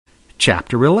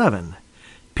Chapter 11.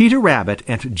 Peter Rabbit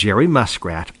and Jerry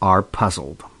Muskrat Are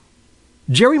Puzzled.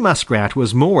 Jerry Muskrat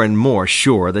was more and more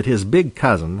sure that his big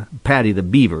cousin, Paddy the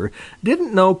Beaver,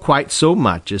 didn't know quite so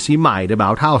much as he might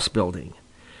about house building.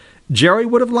 Jerry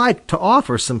would have liked to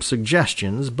offer some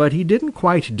suggestions, but he didn't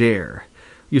quite dare.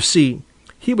 You see,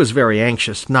 he was very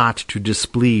anxious not to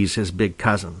displease his big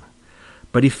cousin.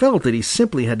 But he felt that he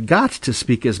simply had got to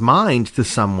speak his mind to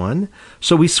someone,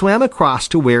 so he swam across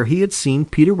to where he had seen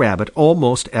Peter Rabbit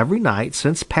almost every night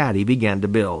since Paddy began to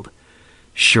build.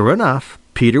 Sure enough,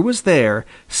 Peter was there,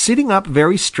 sitting up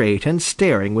very straight and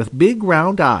staring with big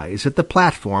round eyes at the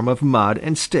platform of mud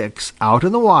and sticks out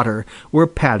in the water where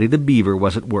Paddy the Beaver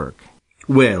was at work.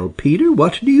 "Well, Peter,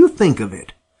 what do you think of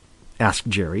it?" asked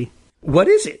Jerry. "What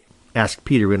is it?" asked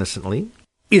Peter innocently.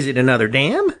 "Is it another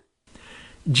dam?"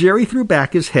 Jerry threw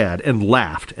back his head and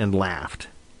laughed and laughed.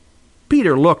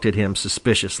 Peter looked at him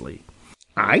suspiciously.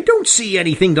 "I don't see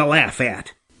anything to laugh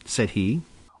at," said he.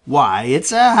 "Why,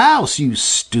 it's a house, you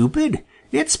stupid.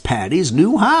 It's Paddy's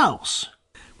new house,"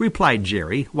 replied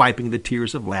Jerry, wiping the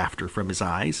tears of laughter from his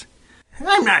eyes.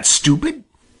 "I'm not stupid,"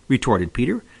 retorted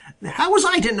Peter. "How was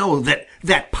I to know that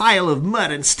that pile of mud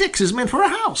and sticks is meant for a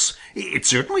house? It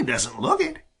certainly doesn't look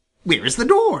it. Where is the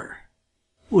door?"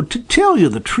 "Well, to tell you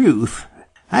the truth,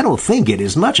 I don't think it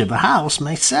is much of a house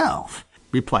myself,"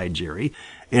 replied Jerry.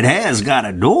 "It has got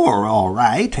a door, all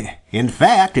right. In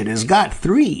fact, it has got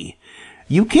 3.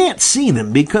 You can't see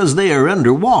them because they are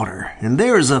under water, and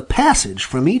there is a passage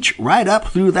from each right up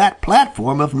through that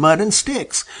platform of mud and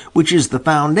sticks, which is the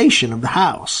foundation of the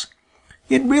house.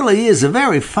 It really is a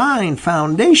very fine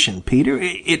foundation, Peter.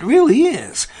 It really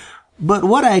is. But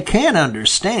what I can't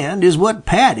understand is what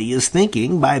Paddy is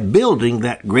thinking by building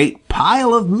that great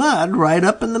pile of mud right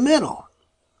up in the middle.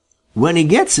 When he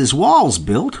gets his walls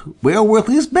built, where will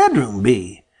his bedroom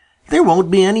be? There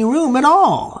won't be any room at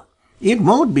all. It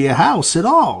won't be a house at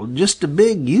all, just a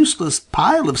big, useless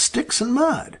pile of sticks and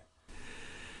mud."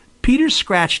 Peter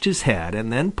scratched his head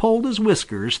and then pulled his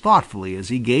whiskers thoughtfully as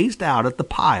he gazed out at the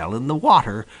pile in the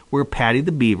water where Paddy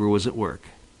the Beaver was at work.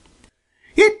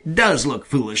 "It does look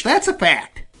foolish, that's a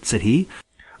fact," said he.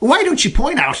 "Why don't you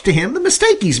point out to him the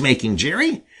mistake he's making,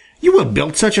 Jerry? You have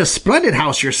built such a splendid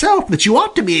house yourself that you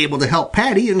ought to be able to help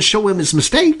Paddy and show him his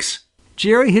mistakes."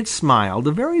 Jerry had smiled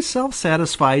a very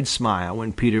self-satisfied smile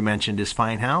when Peter mentioned his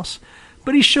fine house,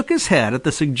 but he shook his head at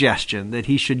the suggestion that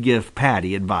he should give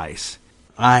Paddy advice.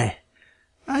 I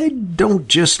don't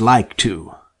just like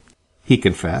to," he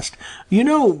confessed. "You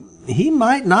know, he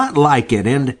might not like it,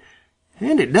 and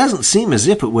it doesn't seem as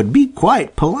if it would be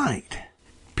quite polite."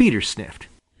 Peter sniffed.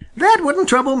 "That wouldn't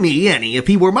trouble me any if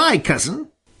he were my cousin,"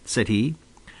 said he.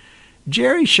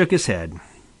 Jerry shook his head.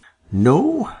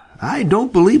 "No, I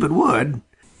don't believe it would,"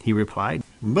 he replied.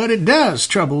 "But it does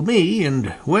trouble me,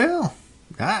 and, well,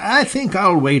 I think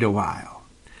I'll wait a while."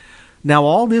 Now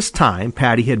all this time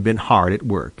Paddy had been hard at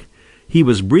work. He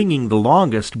was bringing the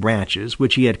longest branches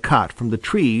which he had cut from the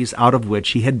trees out of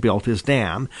which he had built his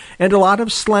dam, and a lot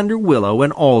of slender willow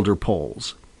and alder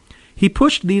poles. He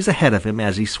pushed these ahead of him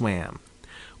as he swam.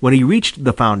 When he reached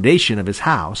the foundation of his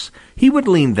house, he would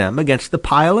lean them against the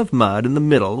pile of mud in the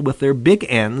middle with their big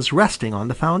ends resting on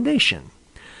the foundation.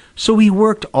 So he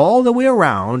worked all the way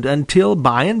around until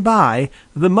by and by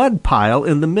the mud pile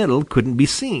in the middle couldn't be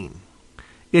seen.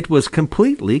 It was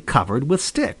completely covered with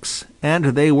sticks, and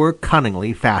they were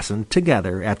cunningly fastened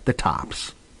together at the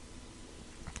tops.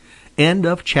 End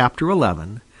of Chapter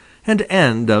 11 and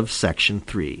end of Section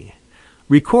 3.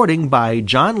 Recording by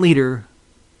John Leader,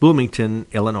 Bloomington,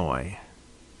 Illinois.